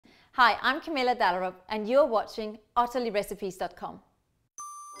Hi, I'm Camilla Dallerup and you're watching utterlyrecipes.com.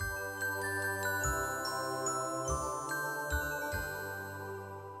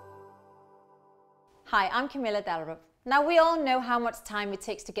 Hi, I'm Camilla Dallerup. Now we all know how much time it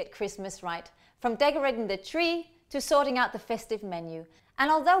takes to get Christmas right, from decorating the tree to sorting out the festive menu. And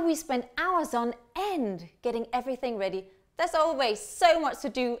although we spend hours on end getting everything ready, there's always so much to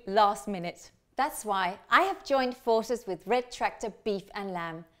do last minute. That's why I have joined forces with Red Tractor Beef and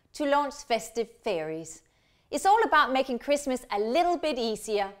Lamb to launch Festive Fairies. It's all about making Christmas a little bit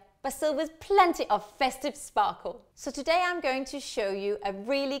easier, but still with plenty of festive sparkle. So today I'm going to show you a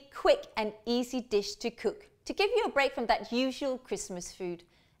really quick and easy dish to cook, to give you a break from that usual Christmas food,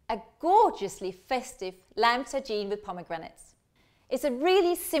 a gorgeously festive lamb tagine with pomegranates. It's a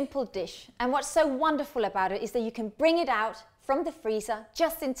really simple dish, and what's so wonderful about it is that you can bring it out from the freezer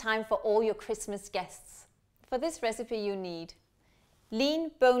just in time for all your Christmas guests. For this recipe you need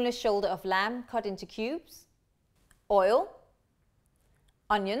lean boneless shoulder of lamb cut into cubes, oil,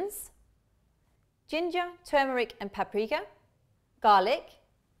 onions, ginger, turmeric and paprika, garlic,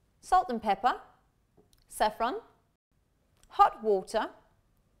 salt and pepper, saffron, hot water,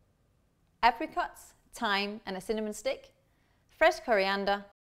 apricots, thyme and a cinnamon stick, fresh coriander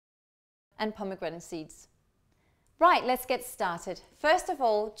and pomegranate seeds. Right, let's get started. First of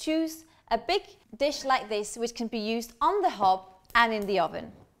all, choose a big dish like this which can be used on the hob and in the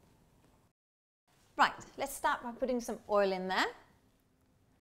oven. Right, let's start by putting some oil in there.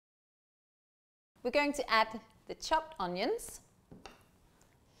 We're going to add the chopped onions.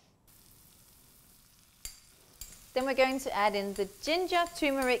 Then we're going to add in the ginger,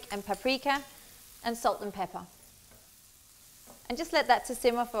 turmeric and paprika and salt and pepper. And just let that to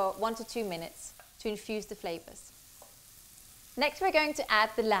simmer for 1 to 2 minutes to infuse the flavors. Next we're going to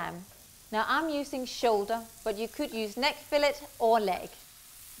add the lamb. Now I'm using shoulder, but you could use neck fillet or leg.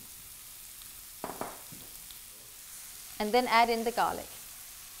 And then add in the garlic.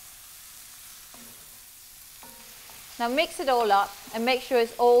 Now mix it all up and make sure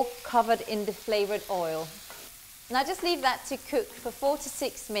it's all covered in the flavored oil. Now just leave that to cook for 4 to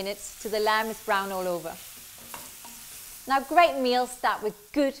 6 minutes till the lamb is brown all over. Now great meals start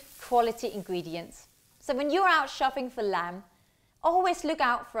with good quality ingredients. So when you're out shopping for lamb, always look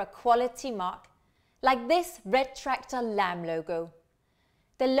out for a quality mark, like this Red Tractor lamb logo.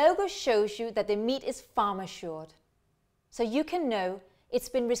 The logo shows you that the meat is farm assured, so you can know it's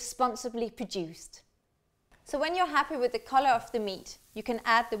been responsibly produced. So when you're happy with the color of the meat, you can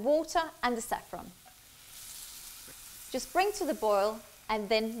add the water and the saffron. Just bring to the boil and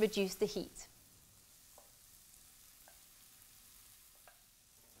then reduce the heat.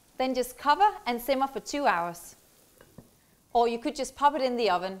 Then just cover and simmer for 2 hours. Or you could just pop it in the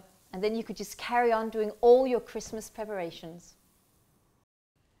oven and then you could just carry on doing all your Christmas preparations.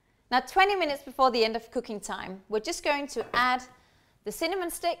 Now 20 minutes before the end of cooking time, we're just going to add the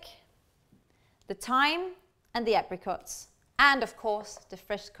cinnamon stick, the thyme and the apricots, and of course the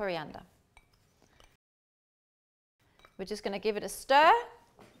fresh coriander. We're just going to give it a stir.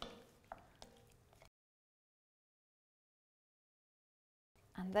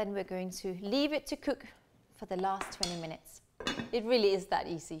 And then we're going to leave it to cook for the last 20 minutes. It really is that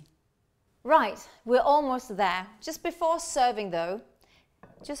easy. Right, we're almost there. Just before serving though,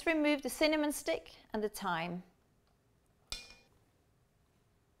 just remove the cinnamon stick and the thyme.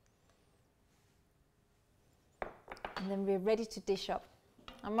 And then we're ready to dish up.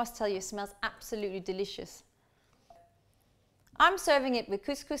 I must tell you, it smells absolutely delicious. I'm serving it with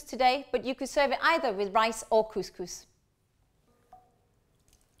couscous today, but you could serve it either with rice or couscous.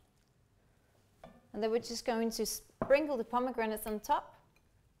 And then we're just going to sprinkle the pomegranates on top.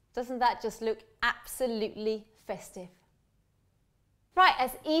 Doesn't that just look absolutely festive? Right,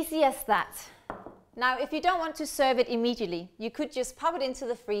 as easy as that. Now, if you don't want to serve it immediately, you could just pop it into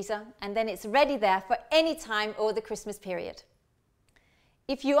the freezer and then it's ready there for any time over the Christmas period.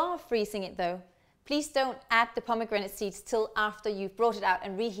 If you are freezing it though, please don't add the pomegranate seeds till after you've brought it out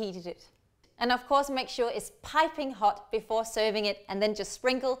and reheated it. And of course, make sure it's piping hot before serving it and then just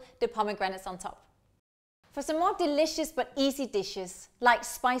sprinkle the pomegranates on top. For some more delicious but easy dishes, like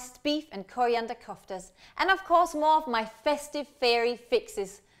spiced beef and coriander koftas, and of course more of my festive fairy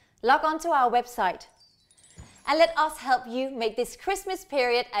fixes, log on to our website and let us help you make this Christmas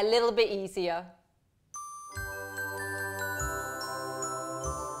period a little bit easier.